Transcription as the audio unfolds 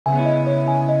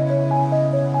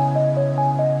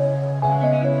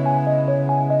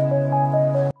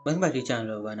back to the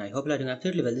channel everyone. I hope you are doing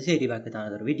absolutely well. This is back with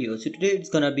another video. So today it's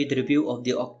gonna be the review of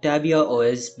the Octavia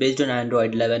OS based on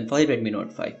Android 11 for the Redmi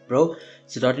Note 5 Pro.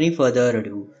 So without any further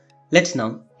ado, let's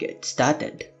now get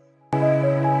started.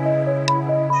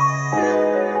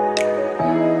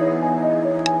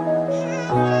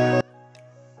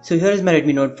 So here is my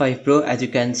Redmi Note 5 Pro. As you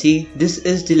can see, this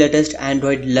is the latest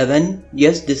Android 11.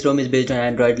 Yes, this ROM is based on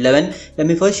Android 11. Let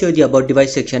me first show you the about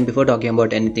device section before talking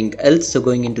about anything else. So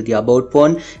going into the about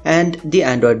phone and the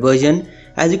Android version.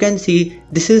 As you can see,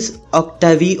 this is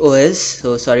Octavi OS.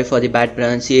 So sorry for the bad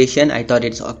pronunciation. I thought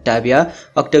it's Octavia.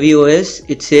 Octavi OS,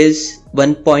 it says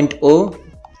 1.0.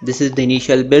 This is the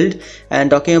initial build, and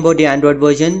talking about the Android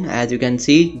version, as you can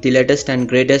see, the latest and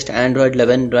greatest Android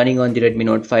 11 running on the Redmi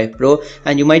Note 5 Pro.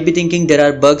 And you might be thinking there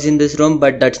are bugs in this ROM,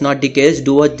 but that's not the case.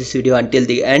 Do watch this video until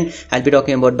the end. I'll be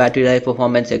talking about battery life,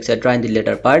 performance, etc. in the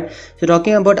later part. So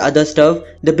talking about other stuff,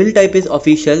 the build type is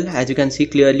official. As you can see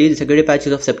clearly, the security patch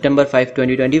is of September 5,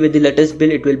 2020. With the latest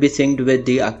build, it will be synced with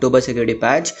the October security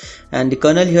patch. And the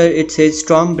kernel here, it says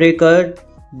Stormbreaker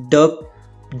derped,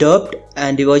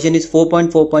 and the version is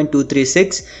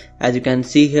 4.4.236. as you can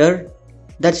see here.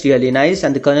 That's really nice,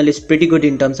 and the kernel is pretty good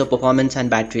in terms of performance and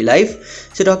battery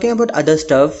life. So talking about other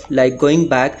stuff, like going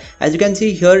back, as you can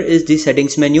see here is the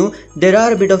settings menu. There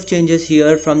are a bit of changes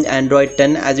here from Android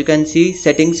 10. As you can see,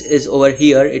 settings is over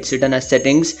here, it's written as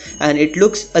settings, and it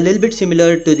looks a little bit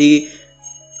similar to the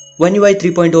One UI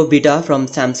 3.0 beta from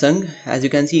Samsung. As you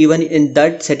can see, even in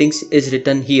that, settings is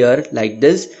written here like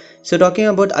this. So talking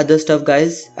about other stuff,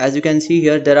 guys, as you can see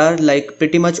here, there are like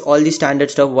pretty much all the standard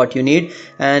stuff what you need.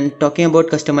 And talking about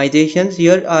customizations,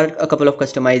 here are a couple of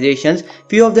customizations.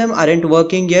 Few of them aren't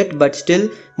working yet, but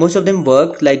still most of them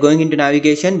work. Like going into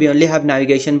navigation, we only have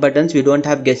navigation buttons, we don't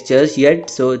have gestures yet,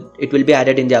 so it will be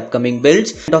added in the upcoming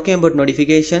builds. Talking about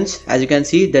notifications, as you can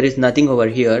see, there is nothing over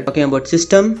here. Talking about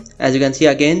system, as you can see,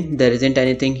 again there isn't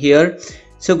anything here.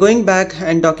 So going back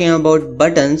and talking about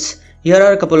buttons, here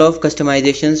are a couple of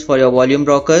customizations for your volume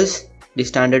rockers, the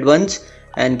standard ones,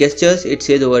 and gestures. It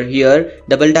says over here,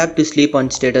 double tap to sleep on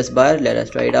status bar. Let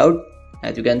us try it out.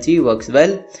 As you can see, works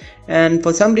well. And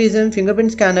for some reason,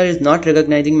 fingerprint scanner is not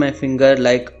recognizing my finger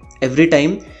like every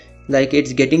time, like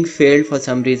it's getting failed for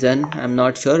some reason. I'm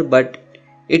not sure, but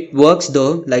it works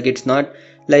though. Like it's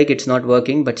not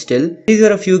working, but still. These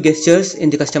are a few gestures in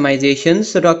the customizations.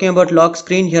 So talking about lock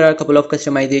screen, here are a couple of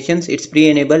customizations. It's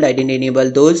pre-enabled, I didn't enable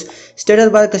those. Status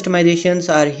bar customizations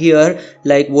are here,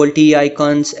 like VoLTE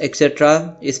icons,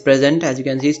 etc. is present. As you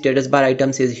can see, status bar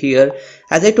items is here.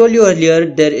 As I told you earlier,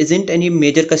 there isn't any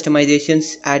major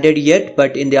customizations added yet,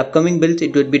 but in the upcoming builds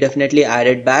it would be definitely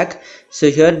added back.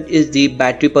 So here is the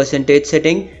battery percentage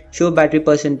setting. Show battery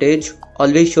percentage,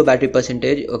 always show battery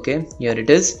percentage. Okay, here it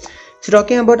is. So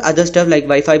talking about other stuff like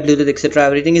Wi-Fi, Bluetooth, etc.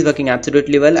 everything is working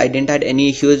absolutely well. I didn't had any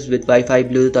issues with Wi-Fi,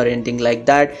 Bluetooth or anything like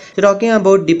that. So talking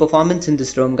about the performance in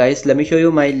this ROM, guys, let me show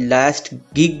you my last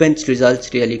Geekbench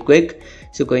results really quick.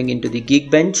 So going into the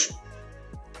Geekbench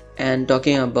and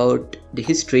talking about the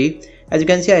history. As you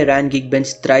can see, I ran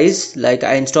Geekbench thrice. Like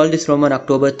I installed this ROM on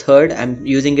October 3rd. I'm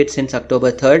using it since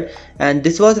October 3rd. And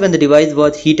this was when the device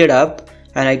was heated up.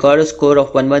 And I got a score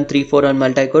of 1134 on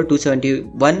multi-core,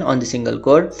 271 on the single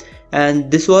core.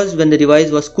 And this was when the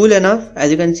device was cool enough.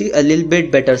 As you can see, a little bit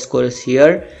better scores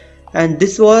here. And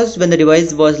this was when the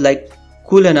device was like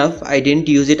cool enough. I didn't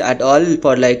use it at all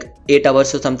for like 8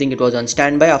 hours or something. It was on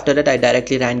standby. After that, I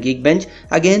directly ran Geekbench.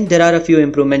 Again, there are a few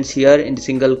improvements here in the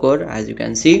single core, as you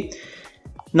can see.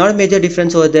 Not a major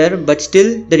difference over there, but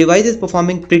still the device is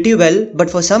performing pretty well. But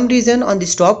for some reason on the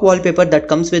stock wallpaper that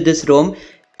comes with this ROM,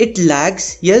 it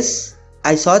lags. Yes,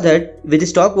 I saw that with the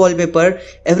stock wallpaper,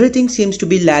 everything seems to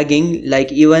be lagging,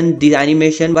 like even the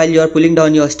animation while you're pulling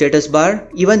down your status bar,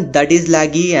 even that is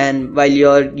laggy, and while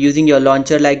you're using your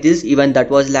launcher like this, even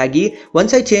that was laggy.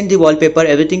 Once I changed the wallpaper,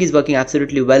 everything is working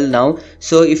absolutely well now.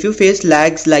 So if you face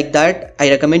lags like that,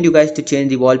 I recommend you guys to change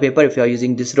the wallpaper if you're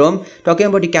using this ROM. Talking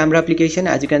about the camera application,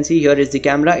 as you can see, here is the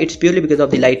camera. It's purely because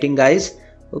of the lighting, guys.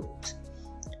 Oops.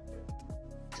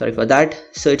 Sorry for that.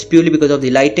 So it's purely because of the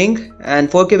lighting,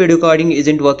 and 4K video recording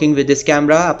isn't working with this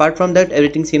camera. Apart from that,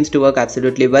 everything seems to work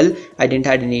absolutely well. I didn't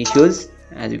had any issues,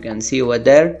 as you can see over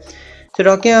there. So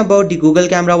talking about the Google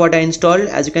camera, what I installed,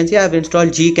 as you can see, I have installed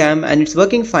Gcam and it's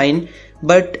working fine.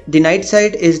 But the night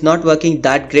sight is not working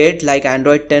that great like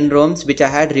Android 10 ROMs, which I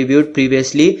had reviewed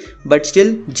previously, but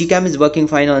still Gcam is working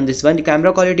fine on this one. The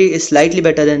camera quality is slightly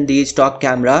better than the stock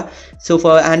camera. So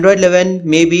for Android 11,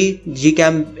 maybe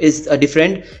Gcam is a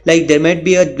different, like there might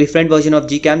be a different version of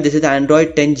Gcam. This is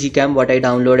Android 10 Gcam what I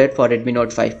downloaded for Redmi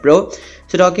Note 5 Pro.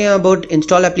 So talking about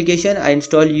install application, I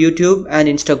installed YouTube and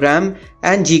Instagram,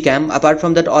 and Gcam. Apart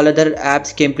from that, all other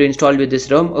apps came pre-installed with this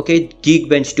ROM. Okay,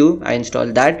 Geekbench too, I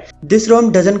installed that. This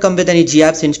ROM doesn't come with any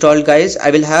G-apps installed, guys.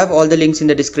 I will have all the links in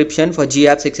the description for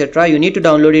G-apps, etc. You need to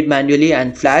download it manually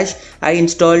and flash. I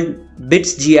installed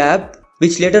Bits G-app,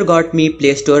 which later got me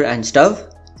Play Store and stuff.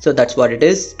 So that's what it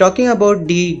is. Talking about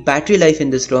the battery life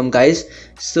in this ROM, guys.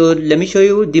 So let me show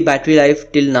you the battery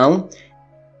life till now.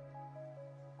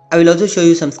 I will also show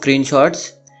you some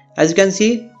screenshots. As you can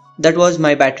see, that was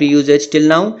my battery usage till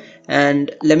now, and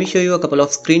let me show you a couple of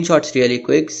screenshots really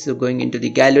quick. So going into the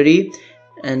gallery,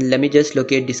 and let me just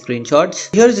locate the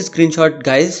screenshots. Here's the screenshot,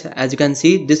 guys. As you can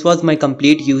see, this was my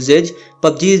complete usage.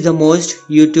 PUBG is the most,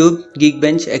 YouTube,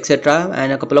 Geekbench, etc.,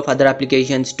 and a couple of other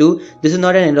applications too. This is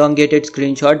not an elongated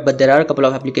screenshot, but there are a couple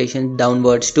of applications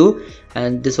downwards too,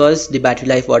 and this was the battery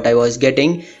life what I was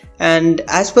getting. And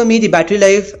as per me, the battery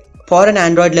life for an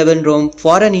Android 11 ROM,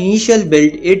 for an initial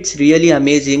build, it's really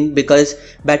amazing, because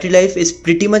battery life is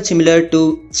pretty much similar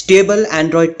to stable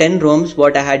Android 10 ROMs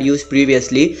what I had used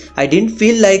previously. I didn't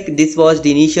feel like this was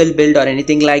the initial build or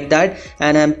anything like that,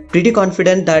 and I'm pretty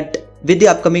confident that with the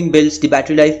upcoming builds the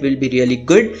battery life will be really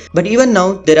good. But even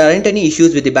now there aren't any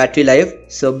issues with the battery life,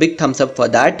 so big thumbs up for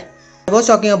that. I was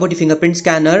talking about the fingerprint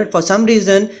scanner. For some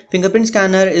reason, fingerprint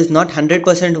scanner is not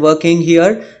 100% working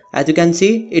here. As you can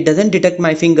see, it doesn't detect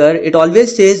my finger. It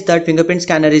always says that fingerprint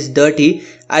scanner is dirty.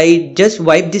 I just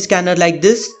wipe the scanner like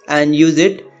this and use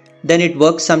it. Then it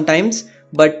works sometimes,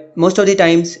 but most of the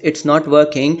times it's not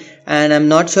working, and I'm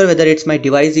not sure whether it's my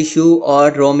device issue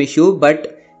or ROM issue.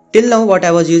 But till now what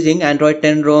I was using, Android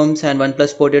 10 ROMs and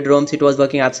OnePlus ported ROMs, it was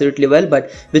working absolutely well, but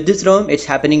with this ROM it's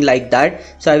happening like that.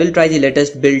 So I will try the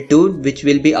latest build too, which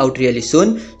will be out really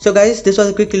soon. So guys, this was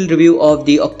a quick little review of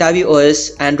the Octavi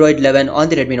OS Android 11 on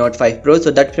the Redmi Note 5 Pro. So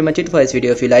that's pretty much it for this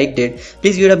video. If you liked it,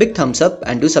 please give it a big thumbs up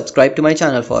and do subscribe to my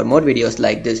channel for more videos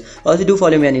like this. Also do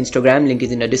follow me on Instagram, link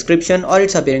is in the description or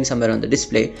it's appearing somewhere on the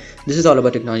display. This is all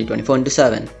about technology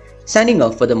 24/7. Signing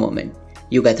off for the moment.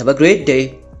 You guys have a great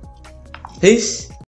day. Peace.